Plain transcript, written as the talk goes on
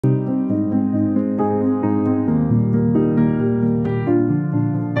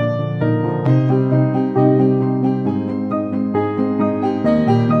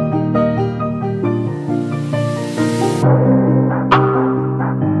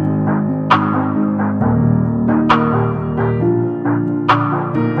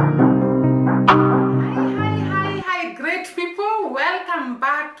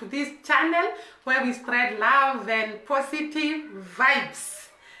positive vibes.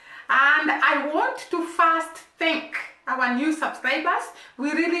 And I want to first thank our new subscribers.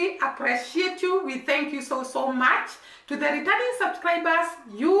 We really appreciate you. We thank you so much. To the returning subscribers,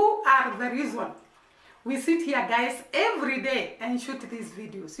 you are the reason we sit here, guys, every day and shoot these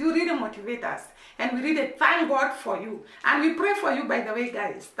videos. You really motivate us, and we really thank God for you. And we pray for you, by the way,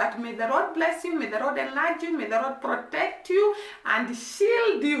 guys, that may the Lord bless you, may the Lord enlarge you, may the Lord protect you and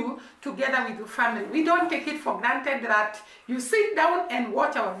shield you together with your family. We don't take it for granted that you sit down and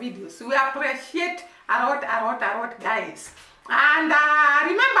watch our videos. We appreciate a lot, guys. And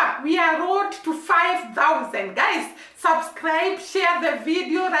remember, we are road to 5,000. Guys, subscribe, share the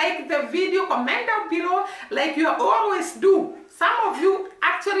video, like the video, comment down below like you always do. Some of you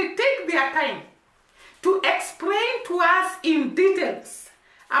actually take their time to explain to us in details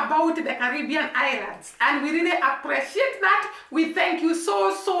about the Caribbean islands, and we really appreciate that. We thank you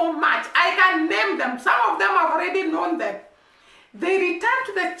so much. I can name them. Some of them I've already known them. They return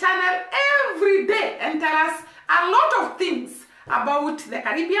to the channel every day and tell us a lot of things about the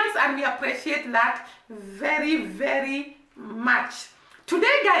Caribbeans, and we appreciate that very much.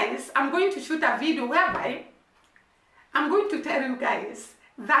 Today, guys, I'm going to shoot a video whereby I'm going to tell you guys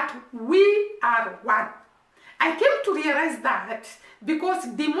that we are one. I came to realize that because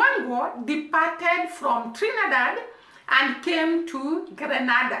Dee Mwango departed from Trinidad and came to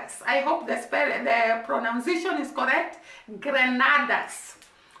Grenadas. I hope the pronunciation is correct. Grenadas.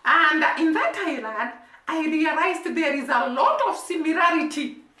 And in that island, I realized there is a lot of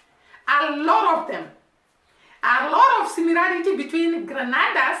similarity. A lot of them. A lot of similarity between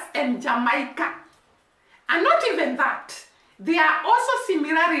Grenadas and Jamaica. And not even that. There are also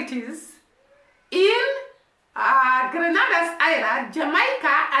similarities in Grenadas Island,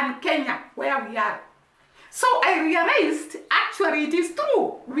 Jamaica, and Kenya, where we are. So I realized, actually, it is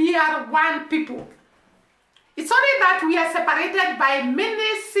true. We are one people. It's only that we are separated by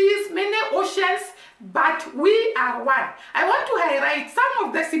many seas, many oceans, but we are one. I want to highlight some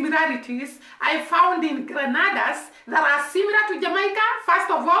of the similarities I found in Grenadas that are similar to Jamaica,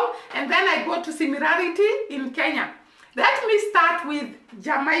 first of all, and then I go to similarity in Kenya. Let me start with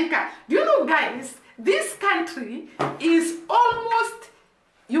Jamaica. Do you know, guys, this country is almost,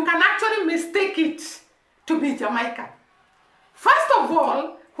 you can actually mistake it to be Jamaica. First of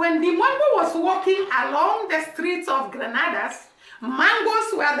all, when Dee Mwango was walking along the streets of Grenadas,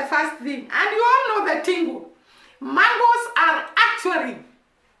 mangoes were the first thing. And you all know the tingle. Mangoes are actually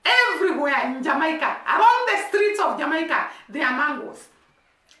everywhere in Jamaica. Around the streets of Jamaica, there are mangoes.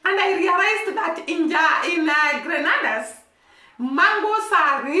 And I realized that in Grenadas, mangoes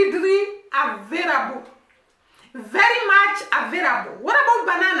are readily available. Very much available. What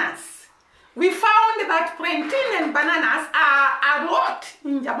about bananas? We found that plantain and bananas are a lot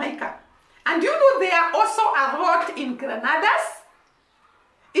in Jamaica. And you know they are also a lot in Grenadas.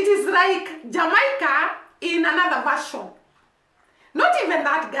 It is like Jamaica in another version. Not even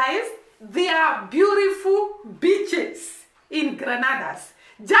that, guys. There are beautiful beaches in Grenadas.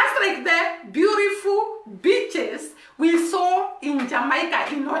 Just like the beautiful beaches we saw in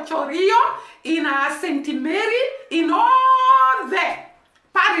Jamaica, in Ocho Rio, in St. Mary, in all the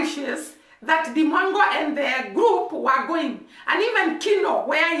parishes that Dee Mwango and the group were going, and even Kino,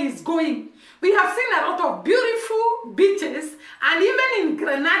 where he's going. We have seen a lot of beautiful beaches, and even in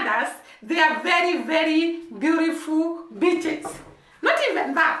Grenadas, there are very beautiful beaches. Not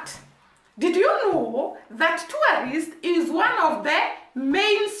even that. Did you know that tourism is one of the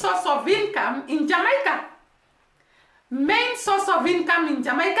main source of income in Jamaica? Main source of income in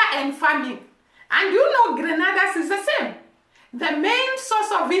Jamaica, and farming. And you know Grenadas is the same. The main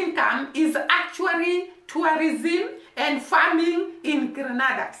source of income is actually tourism and farming in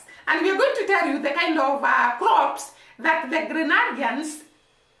Grenadas. And we're going to tell you the kind of crops that the Grenadians,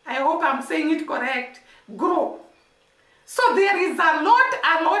 I hope I'm saying it correct, grow. So there is a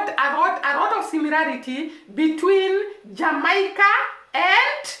lot of similarity between Jamaica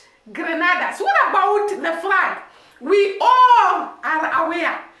and Grenadas. What about the flag? We all are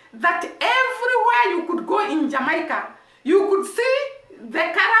aware that everywhere you could go in Jamaica, you could see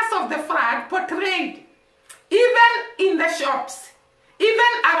the colors of the flag portrayed, even in the shops,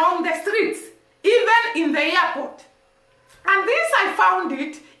 even along the streets, even in the airport. And this, I found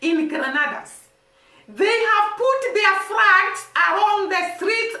it in Grenadas. They have put their flags along the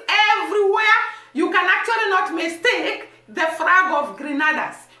streets everywhere. You can actually not mistake the flag of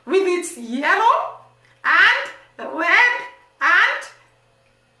Grenadas with its yellow and red and,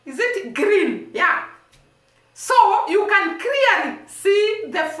 is it green? Yeah. So you can clearly see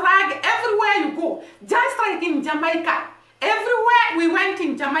the flag everywhere you go. Just like in Jamaica, Everywhere we went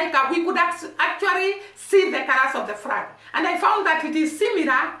in Jamaica, we could actually see the colors of the flag. And I found that it is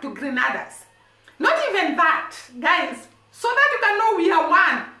similar to Grenada's. Not even that, guys, so that you can know we are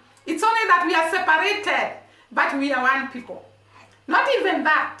one. It's only that we are separated, but we are one people. Not even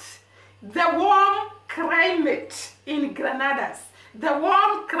that. The warm climate in Grenada's. The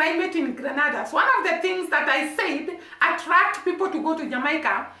warm climate in Grenada's. One of the things that I said attract people to go to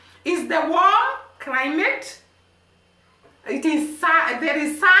Jamaica is the warm climate. It is there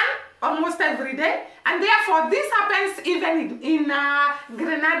is sun almost every day, and therefore this happens even in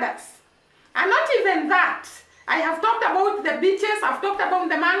Grenada's. And not even that. I have talked about the beaches, I've talked about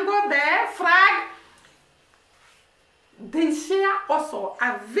the mango, the frog. They share also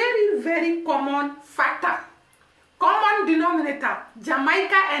a very, very common factor, common denominator,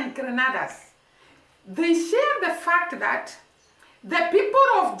 Jamaica and Grenada's. They share the fact that the people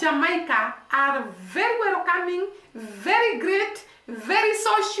of Jamaica are very welcoming, very great, very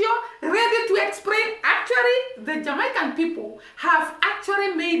social, ready to explain. Actually, the Jamaican people have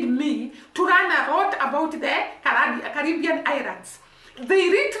actually made me to run a lot about the Caribbean islands. They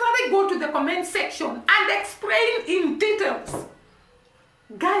literally go to the comment section and explain in details.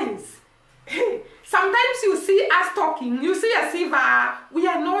 Guys, sometimes you see us talking, you see as if we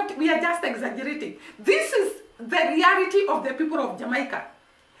are just exaggerating. This is the reality of the people of Jamaica.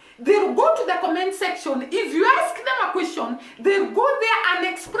 They'll go to the comment section. If you ask them a question, they'll go there and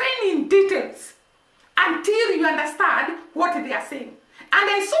explain in details until you understand what they are saying. And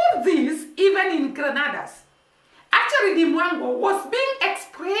I saw this even in Grenada's. Actually, Dee Mwango was being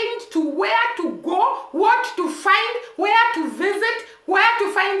explained to where to go, what to find, where to visit, where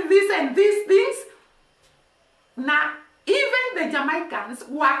to find this and these things. Now, even the Jamaicans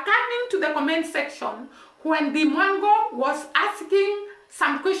were coming to the comment section when Dee Mwango was asking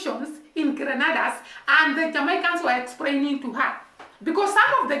some questions in Grenada's, and the Jamaicans were explaining to her. Because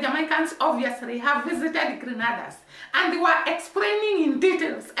some of the Jamaicans obviously have visited Grenada's, and they were explaining in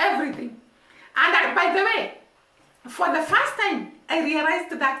details everything. And by the way, for the first time, I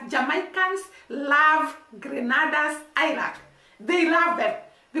realized that Jamaicans love Grenada's island. They love them.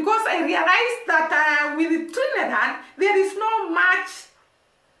 Because I realized that with Trinidad, there is no much,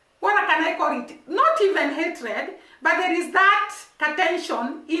 what can I call it? Not even hatred, but there is that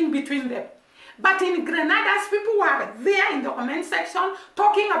tension in between them. But in Grenada's, people were there in the comment section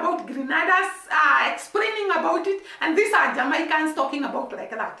talking about Grenada's, explaining about it, and these are Jamaicans talking about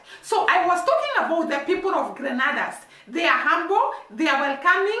like that. So I was talking about the people of Grenada's. They are humble, they are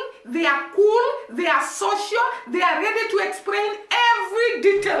welcoming, they are cool, they are social, they are ready to explain every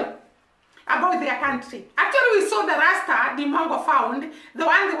detail about their country. Actually, we saw the Rasta Dee Mwango found, the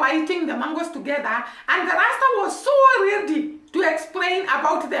one they were eating the mangoes together, and the Rasta was so ready to explain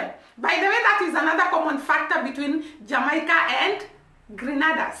about them. By the way, that is another common factor between Jamaica and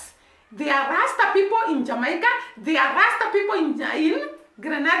Grenada's. There are Rasta people in Jamaica, there are Rasta people in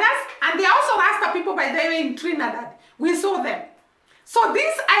Grenada's, and there are also Rasta people, by the way, in Trinidad. We saw them. So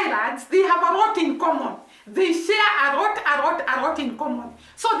these islands, they have a lot in common. They share a lot in common.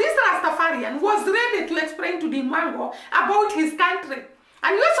 So this Rastafarian was ready to explain to Dee Mwango about his country.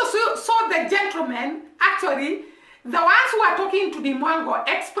 And we also saw the gentlemen, actually, the ones who are talking to Dee Mwango,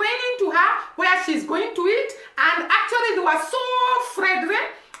 explaining to her where she's going to eat. And actually, they were so friendly,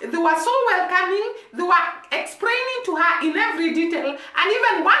 they were so welcoming, they were explaining to her in every detail. And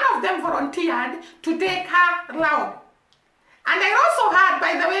even one of them volunteered to take her round. And I also heard,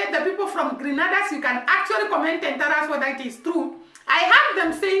 by the way, the people from Grenada's, you can actually comment and tell us whether it is true. I heard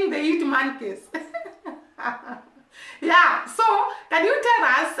them saying they eat monkeys. Yeah, so can you tell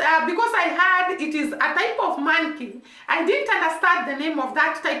us, because I heard it is a type of monkey, I didn't understand the name of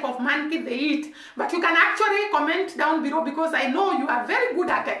that type of monkey they eat, but you can actually comment down below, because I know you are very good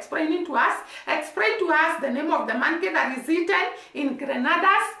at explaining to us. Explain to us the name of the monkey that is eaten in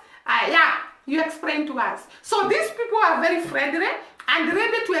Grenada's. Yeah, you explain to us. So these people are very friendly and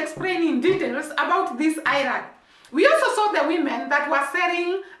ready to explain in details about this island. We also saw the women that were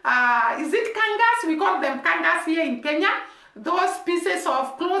selling, is it kangas? We call them kangas here in Kenya. Those pieces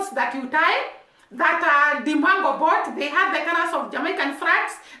of clothes that you tie, that Dee Mwango bought. They had the colors of Jamaican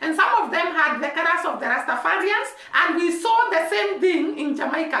flags, and some of them had the colors of the Rastafarians, and we saw the same thing in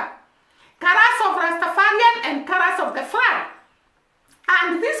Jamaica. Colors of Rastafarian and colors of the flag.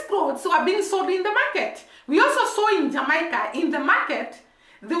 And these clothes were being sold in the market. We also saw in Jamaica, in the market,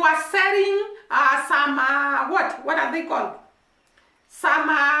 they were selling some, what are they called? Some,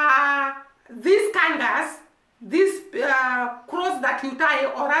 these kangas, these clothes that you tie,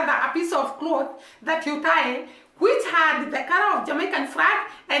 or rather a piece of cloth that you tie, which had the color of Jamaican flag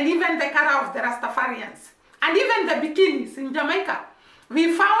and even the color of the Rastafarians. and even the bikinis in Jamaica.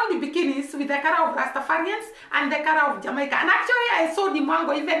 We found the bikinis with the color of Rastafarians and the color of Jamaica. And actually, I saw Dee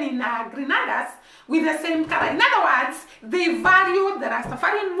Mwango even in Grenada's with the same color. In other words, they value the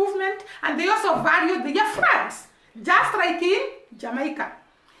Rastafarian movement and they also value their flags, just like in Jamaica.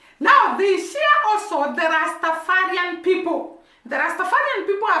 Now, they share also the Rastafarian people. The Rastafarian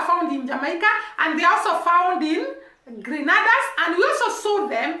people are found in Jamaica and they are also found in Grenada's, and we also saw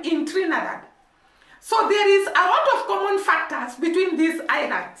them in Trinidad. So there is a lot of common factors between these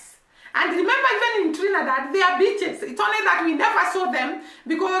islands. And remember, even in Trinidad, there are beaches. It's only that we never saw them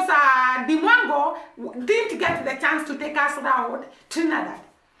because Dee Mwango didn't get the chance to take us around Trinidad.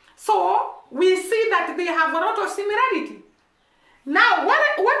 So we see that they have a lot of similarity. Now,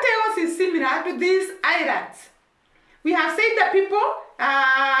 what else is similar to these islands? We have said the people,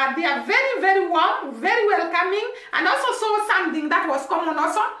 they are very, very warm, very welcoming, and also saw something that was common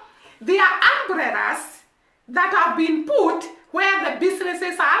also. There are umbrellas that have been put where the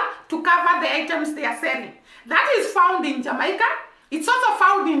businesses are to cover the items they are selling. That is found in Jamaica. It's also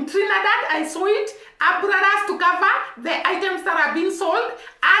found in Trinidad. I saw it. Umbrellas to cover the items that are being sold.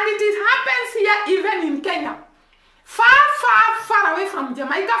 And it happens here even in Kenya. Far, far, far away from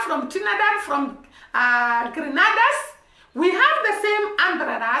Jamaica, from Trinidad, from Grenada's, we have the same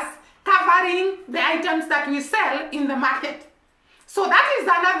umbrellas covering the items that we sell in the market. So that is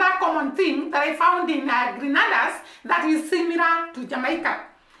another common thing that I found in Grenada's that is similar to Jamaica.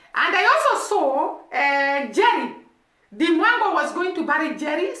 And I also saw Jerry. Dee Mwango was going to bury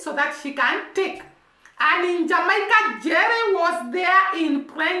Jerry so that she can take. And in Jamaica, Jerry was there in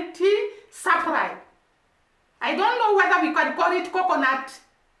plenty supply. I don't know whether we can call it coconut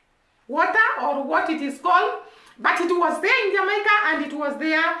water or what it is called, but it was there in Jamaica and it was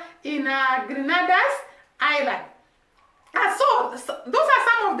there in Grenada's island. So those are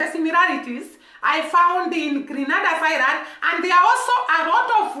some of the similarities I found in Grenada's island, and there are also a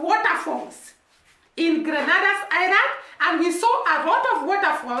lot of waterfalls in Grenada's island, and we saw a lot of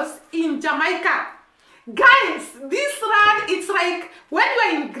waterfalls in Jamaica. Guys, this land, it's like when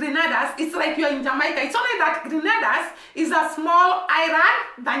you're in Grenada's, it's like you're in Jamaica. It's only that Grenada's is a small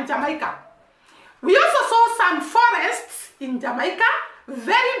island than Jamaica. We also saw some forests in Jamaica,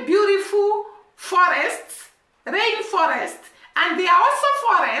 very beautiful forests, rainforest, and there are also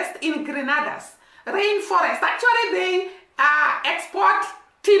forests in Grenada's. Rainforest, actually they export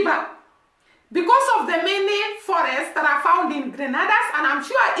timber because of the many forests that are found in Grenada's, and I'm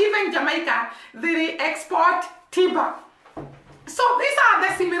sure even Jamaica, they export timber. So these are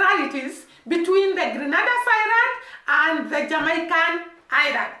the similarities between the Grenada's island and the Jamaican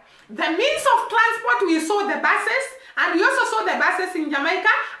island. The means of transport, we saw the buses, and we also saw the buses in Jamaica,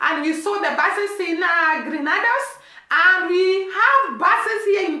 and we saw the buses in Grenada's, and we have buses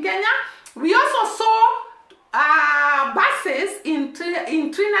here in Kenya. We also saw buses in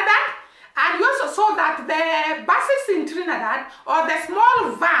Trinidad, and we also saw that the buses in Trinidad, or the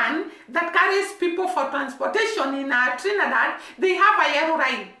small van that carries people for transportation in Trinidad, they have a yellow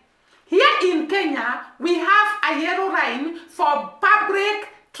line. Here in Kenya, we have a yellow line for public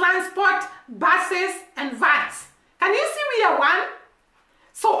transport, buses, and vans. Can you see we are one?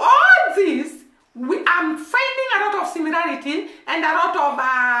 So all these, I'm finding a lot of similarity and a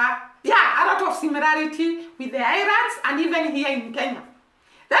lot of similarity with the islands and even here in Kenya.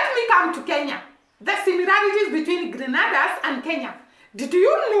 Let me come to Kenya. The similarities between Grenada's and Kenya. Did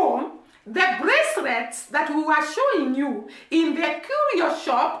you know the bracelets that we were showing you in the curio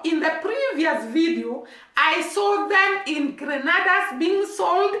shop in the previous video? I saw them in Grenada's being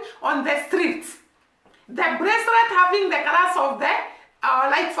sold on the streets. The bracelet having the colors of the,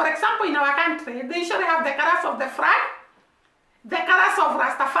 like for example in our country, they usually have the colors of the flag, the colors of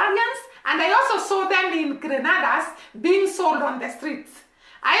Rastafarians, and I also saw them in Grenada's being sold on the streets.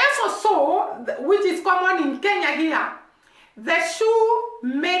 I also saw, which is common in Kenya here, the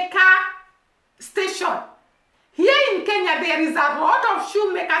shoemaker station. Here in Kenya, there is a lot of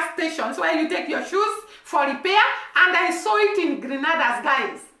shoemaker stations where you take your shoes for repair, and I saw it in Grenada's,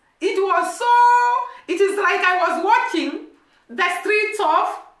 guys. It is like I was watching the streets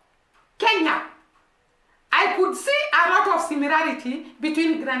of Kenya. I could see a lot of similarity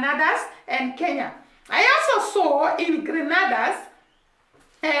between Grenada's and Kenya. I also saw in Grenada's,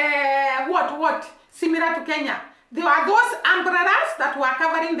 similar to Kenya. There are those umbrellas that were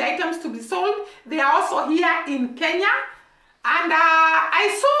covering the items to be sold. They are also here in Kenya. And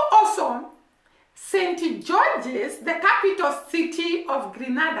I saw also St. George's, the capital city of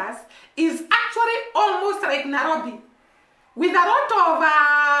Grenada's, is actually almost like Nairobi, with a lot of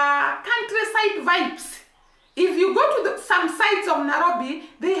countryside vibes. If you go to some sides of Nairobi,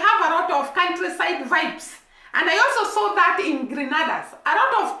 they have a lot of countryside vibes. And I also saw that in Grenada's. A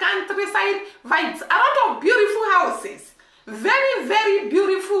lot of countryside vibes, a lot of beautiful houses. Very, very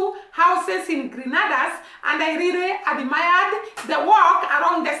beautiful houses in Grenada's, and I really admired the walk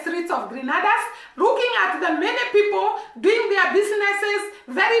around the streets of Grenada's, looking at the many people doing their businesses,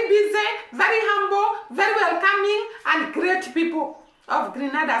 very busy, very humble, very welcoming, and great people of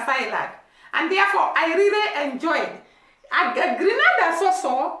Grenada's island. And therefore, I really enjoyed. At Grenada's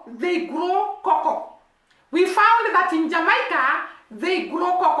also, they grow cocoa. We found that in Jamaica, they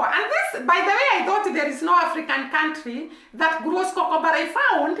grow cocoa. And this, by the way, I thought there is no African country that grows cocoa, but I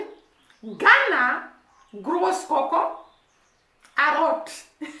found Ghana grows cocoa a lot.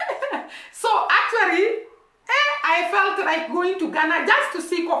 So actually, I felt like going to Ghana just to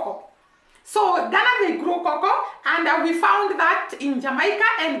see cocoa. So Ghana, they grow cocoa, and we found that in Jamaica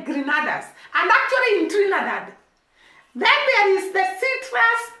and Grenada's, and actually in Trinidad. Then there is the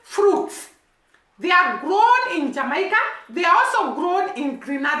citrus fruits. They are grown in Jamaica. They are also grown in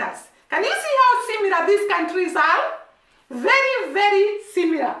Grenada's. Can you see how similar these countries are? Very, very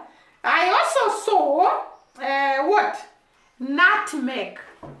similar. I also saw what? Nutmeg.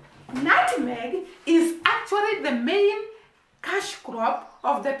 Nutmeg is actually the main cash crop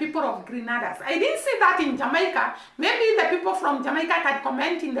of the people of Grenada's. I didn't see that in Jamaica. Maybe the people from Jamaica can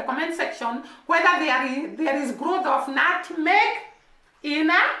comment in the comment section whether there is growth of nutmeg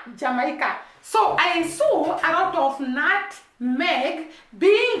in Jamaica. So I saw a lot of nutmeg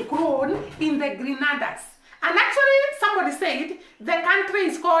being grown in the Grenada's. And actually somebody said the country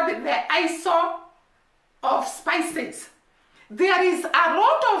is called the Isle of Spices. There is a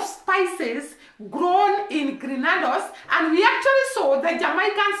lot of spices grown in Grenada's, and we actually saw the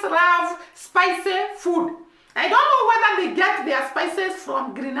Jamaicans love spicy food. I don't know whether they get their spices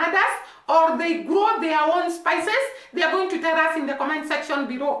from Grenada's or they grow their own spices. They are going to tell us in the comment section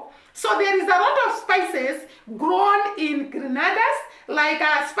below. So there is a lot of spices grown in Grenada's, like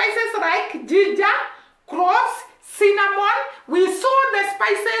spices like ginger, cloves, cinnamon. We saw the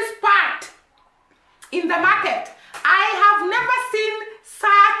spices packed in the market. I have never seen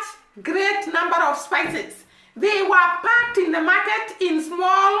such great number of spices. They were packed in the market in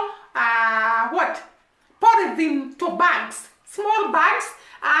small, polythene to bags, small bags,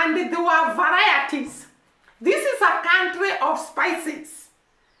 and there were varieties. This is a country of spices.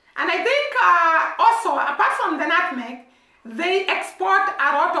 And I think also, apart from the nutmeg, they export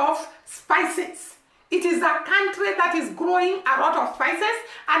a lot of spices. It is a country that is growing a lot of spices,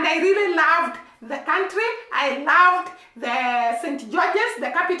 and I really loved the country. I loved the St. George's,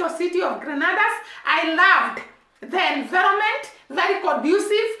 the capital city of Grenada's. I loved the environment, very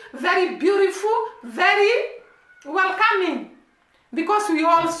conducive, very beautiful, very welcoming, because we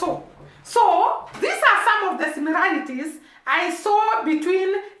all saw. So these are some of the similarities I saw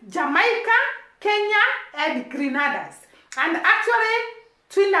between Jamaica, Kenya, and Grenada's. And actually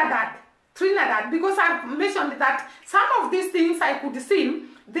Trinidad, because I've mentioned that some of these things I could see,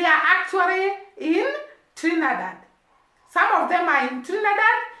 they are actually in Trinidad. Some of them are in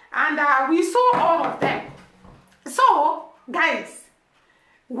Trinidad, and we saw all of them. So, guys,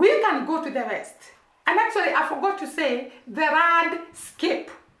 we can go to the west. And actually, I forgot to say the landscape.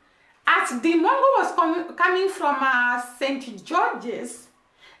 As R.A.M was coming from St. George's,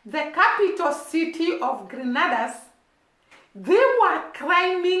 the capital city of Grenada's, they were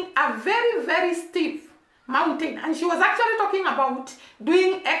climbing a very, very steep mountain, and she was actually talking about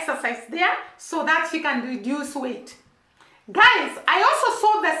doing exercise there so that she can reduce weight. Guys, I also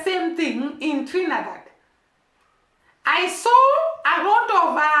saw the same thing in Trinidad. I saw a lot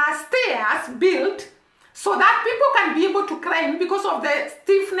of stairs built so that people can be able to climb because of the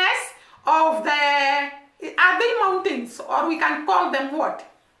stiffness of the, are they mountains, or we can call them what?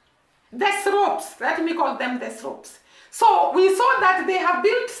 The slopes. Let me call them the slopes. So we saw that they have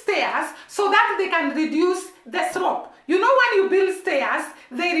built stairs so that they can reduce the slope. You know, when you build stairs,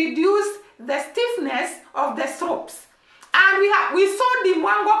 they reduce the stiffness of the slopes. And we saw R.A.M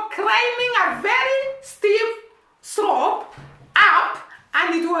Mwango climbing a very steep slope up,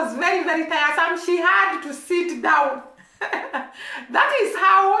 and it was very, very tiresome. She had to sit down. That is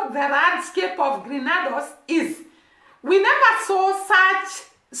how the landscape of Grenada's is. We never saw such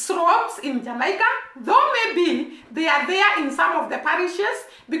slopes in Jamaica, though maybe they are there in some of the parishes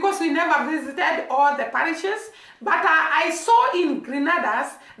because we never visited all the parishes, but I saw in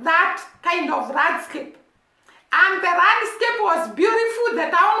Grenada's that kind of landscape. And the landscape was beautiful,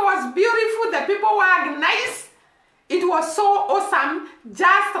 the town was beautiful, the people were nice. It was so awesome,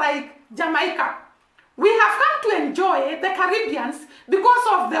 just like Jamaica. We have come to enjoy the Caribbeans because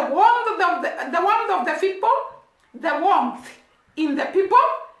of the warmth of the people, the warmth in the people,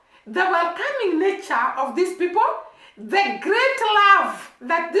 the welcoming nature of these people, the great love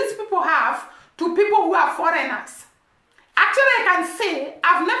that these people have to people who are foreigners. Actually, I can say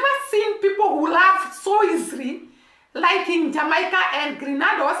I've never seen people who love so easily like in Jamaica and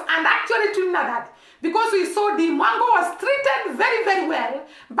Grenada and actually Trinidad, because we saw Dee Mwango was treated very, very well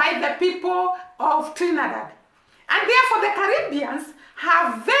by the people of Trinidad. And therefore the Caribbeans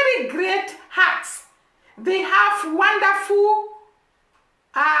have very great hearts. They have wonderful,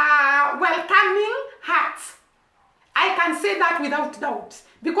 welcoming hearts. I can say that without doubt,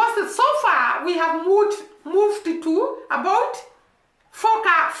 because so far we have moved to about four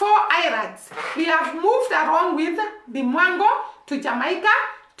islands. We have moved along with Dee Mwango to Jamaica,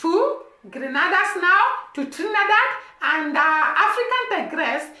 to Grenada now, to Trinidad, and African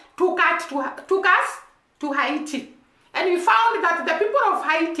Tigress took us to Haiti. And we found that the people of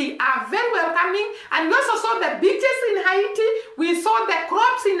Haiti are very welcoming, and we also saw the beaches in Haiti, we saw the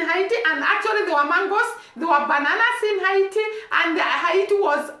crops in Haiti, and actually there were mangoes, there were bananas in Haiti, and Haiti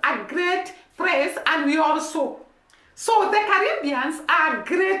was a great place, and we also. So the Caribbeans are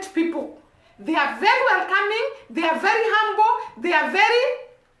great people. They are very welcoming, they are very humble, they are very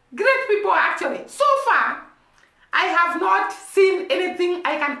great people actually. So far, I have not seen anything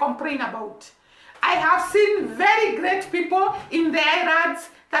I can complain about. I have seen very great people in the islands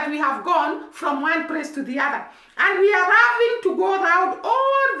that we have gone from one place to the other. And we are having to go around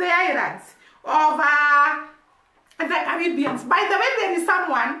all the islands of the Caribbeans. By the way, there is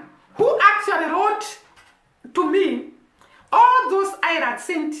someone who actually wrote to me all those islands,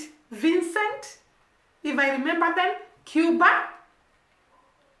 St. Vincent, if I remember them, Cuba,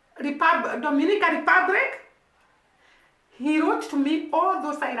 Dominican Republic. He wrote to me all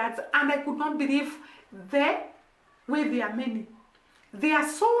those islands, and I could not believe the way they are many. There are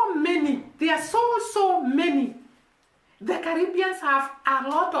so many. There are so many. The Caribbeans have a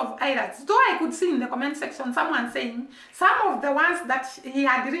lot of islands. Though I could see in the comment section someone saying some of the ones that he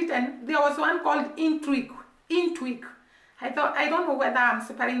had written, there was one called Intwig. I don't know whether I'm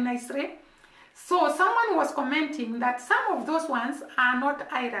spelling nicely. So someone was commenting that some of those ones are not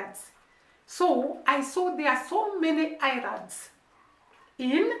islands. So I saw there are so many islands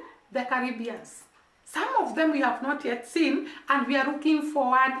in the Caribbean. Some of them we have not yet seen, and we are looking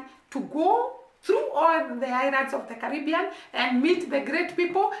forward to go through all the islands of the Caribbean and meet the great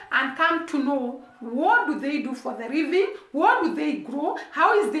people and come to know what do they do for the living, what do they grow,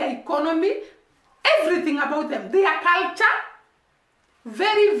 how is their economy, everything about them, their culture.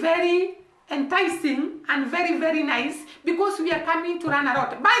 Very, very enticing and very, very nice, because we are coming to learn a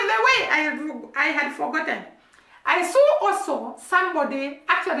lot. By the way, I had forgotten. I saw also somebody,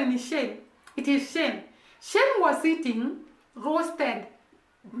 actually in Shane, it is Shane. Shane was eating roasted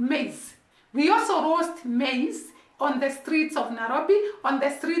maize. We also roast maize on the streets of Nairobi, on the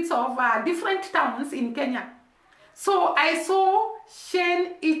streets of different towns in Kenya. So I saw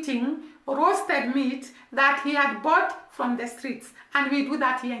Shane eating roasted meat that he had bought from the streets, and we do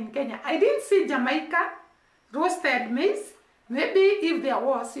that here in Kenya. I didn't see Jamaica roasted maize. Maybe if there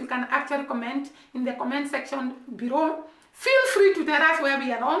was, you can actually comment in the comment section below. Feel free to tell us where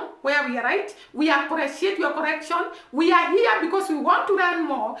we are wrong, where we are right. We appreciate your correction. We are here because we want to learn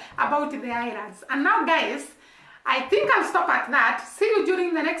more about the islands. And now guys, I think I'll stop at that. See you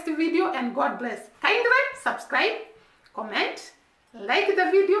during the next video, and God bless. Kindly subscribe, comment, like the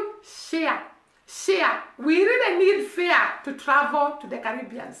video, share. We really need fare to travel to the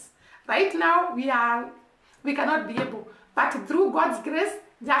Caribbean. Right now we cannot be able, but through God's grace,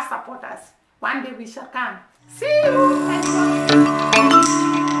 just support us. One day we shall come. See you.